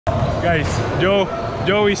Guys,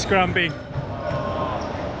 Joe is cramping.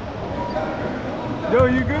 Joe,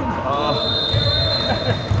 you good?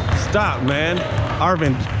 Stop, man.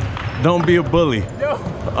 Arvin, don't be a bully. Joe.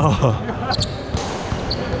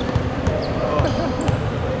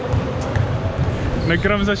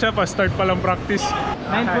 Nag-cramsa siya pa, start pa lang practice.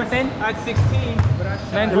 9 for 10? At 16.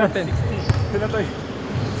 9 for 10. Sila to.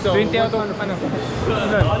 So, 20 out of ano?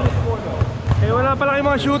 Hey, wala pala kayong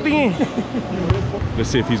mga shooting eh.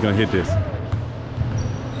 Let's see if he's gonna hit this.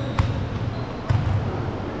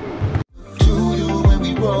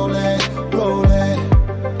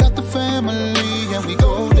 Got the family and we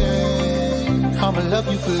golden. I'ma love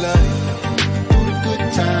you for life. Through the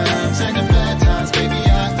good times and the bad times, baby,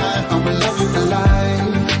 I'ma love you for life.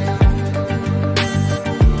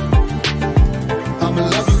 I'ma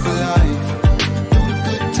love you for life. Through the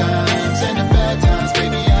good times and the bad times,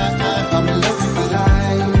 baby, I'ma love you for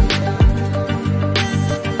life.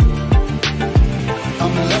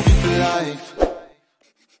 I'ma love you for life.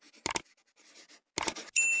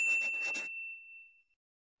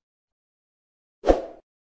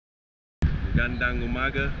 Magandang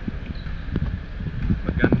umaga.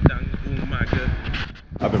 Magandang umaga.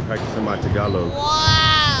 I've been practicing my Tagalog.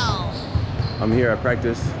 Wow! I'm here at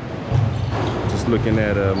practice, just looking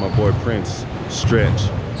at my boy Prince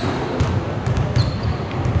stretch.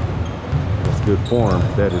 That's good form.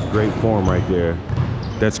 That is great form right there.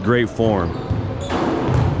 That's great form.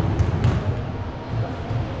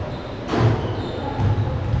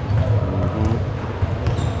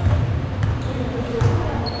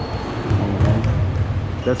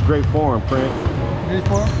 That's great form, Prince. Great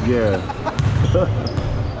form? Yeah.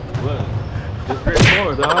 What? That's great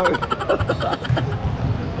form, dog.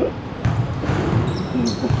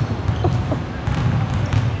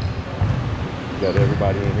 Got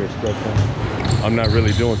everybody in here stretching. I'm not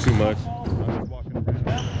really doing too much.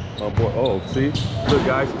 Oh boy, oh, see? Look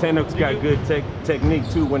guys, Tanuk's got good technique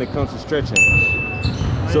too when it comes to stretching.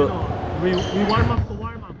 So We warm up to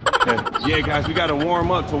warm up. yeah guys, we gotta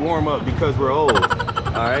warm up to warm up because we're old.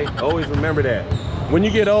 All right, always remember that. When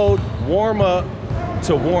you get old, warm up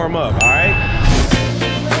to warm up, all right?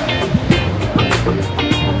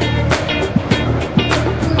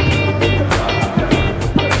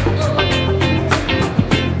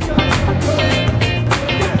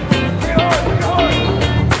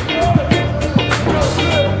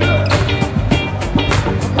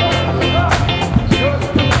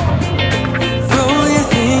 Throw your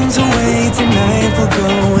things away tonight, we'll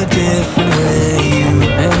go a different way, you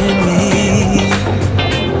and me.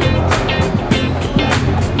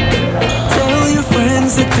 Tell your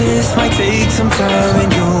friends that this might take some time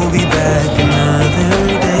and you'll be back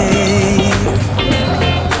another day.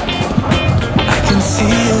 I can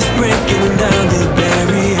see us breaking down the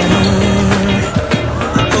barrier.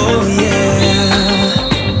 Oh yeah.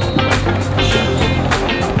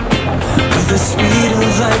 With the speed of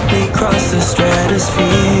light we cross the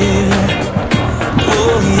stratosphere.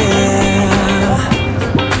 Oh yeah.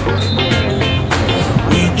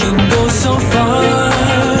 We can go so far,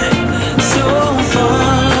 so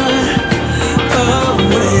far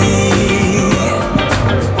away.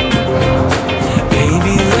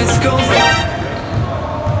 Baby, let's go far.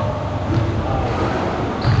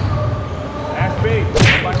 That's big.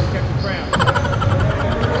 I'm about to catch a cramp.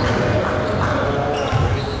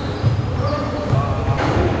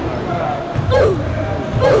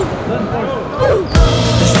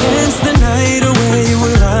 Let's dance the night away.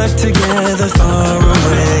 We're locked together, far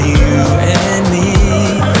away, you and me.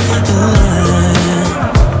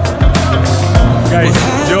 Guys,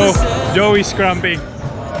 Joe is cramping.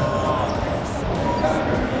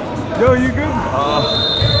 Joe, you good?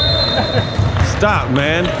 Stop,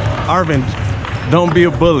 man. Arvin, don't be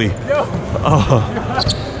a bully. Joe.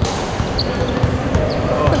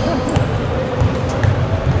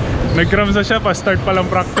 Nag-cramsa siya pa, start pa lang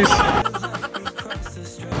practice.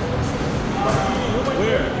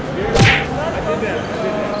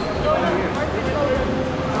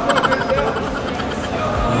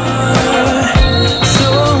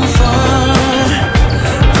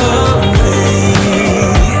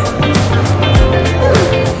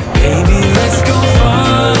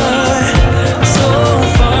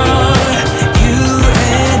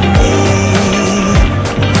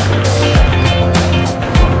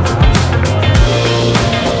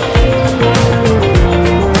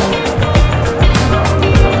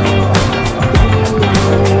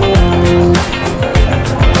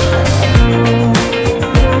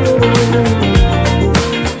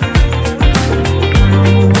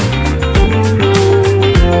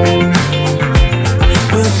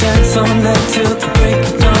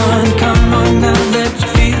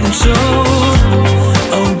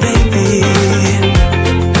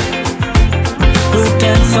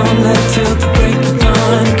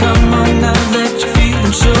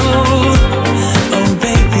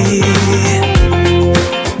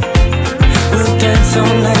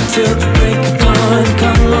 till the break of dawn.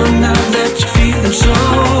 Come on now, let your feelings show.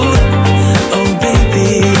 Oh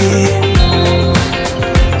baby,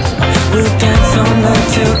 we'll dance all night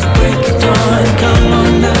till the break of dawn. Come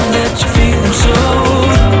on now, let your feelings show.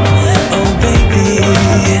 Oh baby.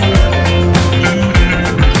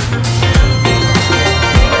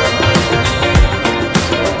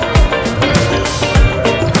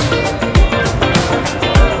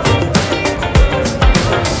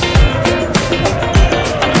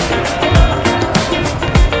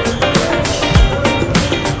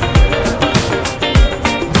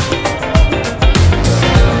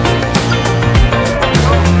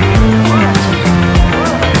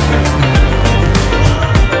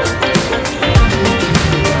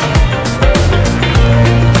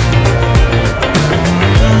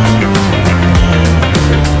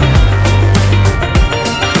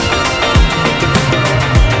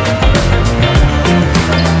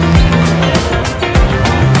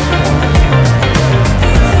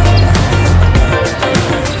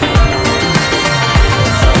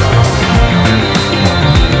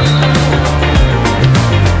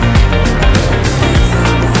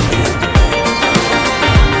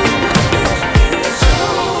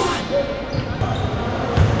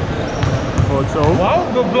 Wow,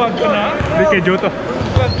 go-vlog ka na? Hindi kay Joto.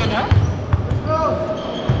 Vlog ka na?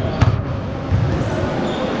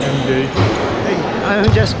 MJ. Hey, I'm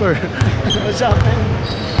Jasper. What's up, man?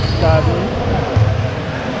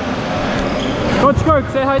 Coach Kirk,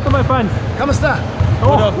 say hi to my fans. Kamusta?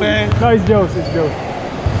 What up, man? No, it's Joe. It's Joe.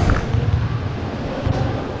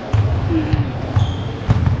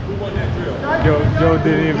 Who won that drill? Joe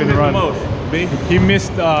didn't even Who hit run. the most? Me? He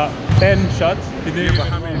missed 10 shots. He didn't But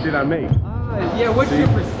how many did I make? Yeah, what's your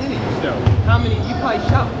percentage? How many? You probably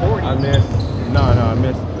shot 40. I missed. No, I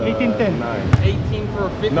missed. 18-10. 9. 18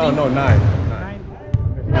 for 50? No, 9. 18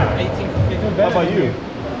 for 50. How about you?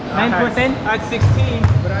 9 for 10? I had 16,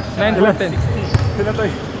 but I shot 9 for 10.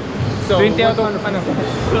 16. So 20 out of ano?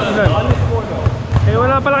 Eh,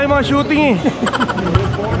 wala pala kayong mga shooting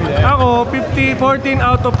eh. Ako, 14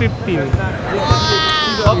 out of 15.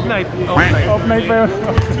 Off night. Off night pa yun.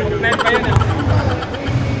 9 pa yun ah.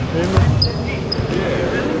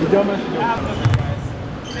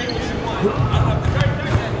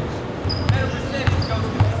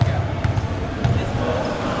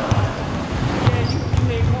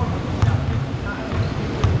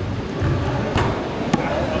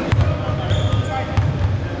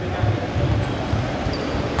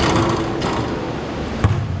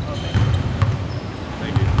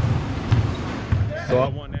 So I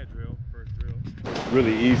won that drill, first drill.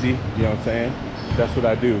 Really easy, you know what I'm saying? That's what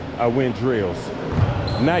I do. I win drills.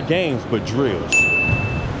 Not games, but drills.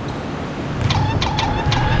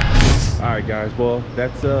 All right, guys, well,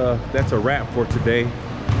 that's a wrap for today.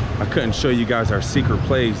 I couldn't show you guys our secret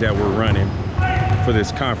plays that we're running for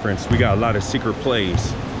this conference. We got a lot of secret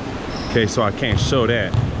plays. Okay, so I can't show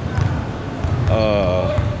that.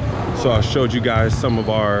 So I showed you guys some of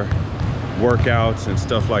our workouts and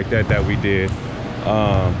stuff like that we did.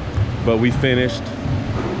 But we finished.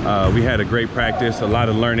 We had a great practice, a lot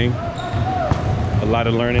of learning.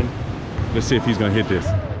 Let's see if he's gonna hit this.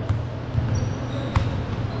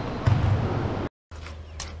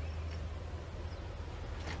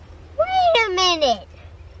 Wait a minute.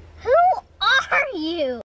 Who are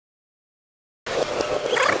you?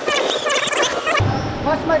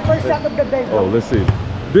 What's my first shot of the day, bro? Oh, let's see.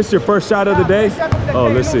 This your first shot of the day? Oh,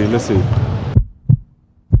 let's see.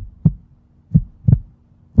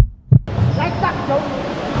 Like that, Joe.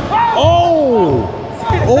 Oh!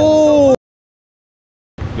 Oh!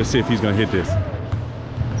 Let's see if he's gonna hit this.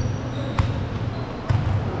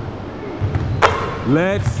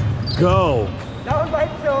 Let's go. That was right,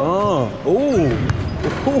 Joe. Ooh,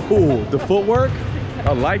 the footwork.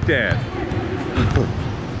 I like that.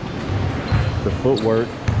 The footwork.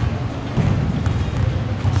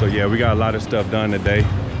 So yeah, we got a lot of stuff done today.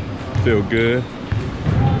 Feel good.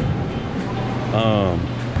 I'm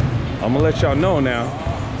gonna let y'all know now.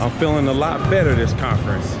 I'm feeling a lot better this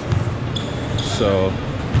conference. So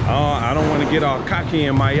I don't want to get all cocky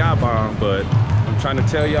in my yabon, but I'm trying to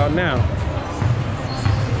tell y'all now.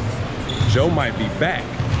 Joe might be back.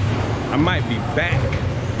 I might be back.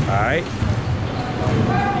 All right.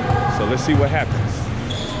 So let's see what happens.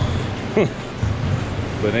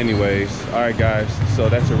 But anyways, all right, guys. So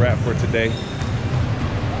that's a wrap for today.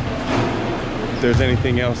 If there's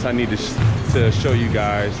anything else I need to show you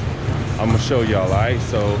guys, I'm gonna show y'all. All right.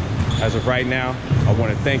 So as of right now, I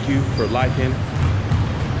want to thank you for liking.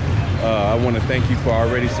 I want to thank you for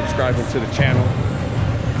already subscribing to the channel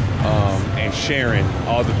and sharing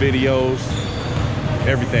all the videos,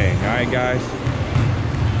 everything. All right, guys.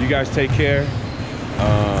 You guys take care.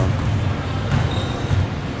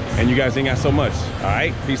 And you guys ain't got so much. All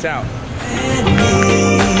right, peace out.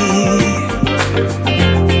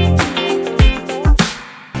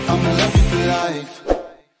 I'ma love you for life.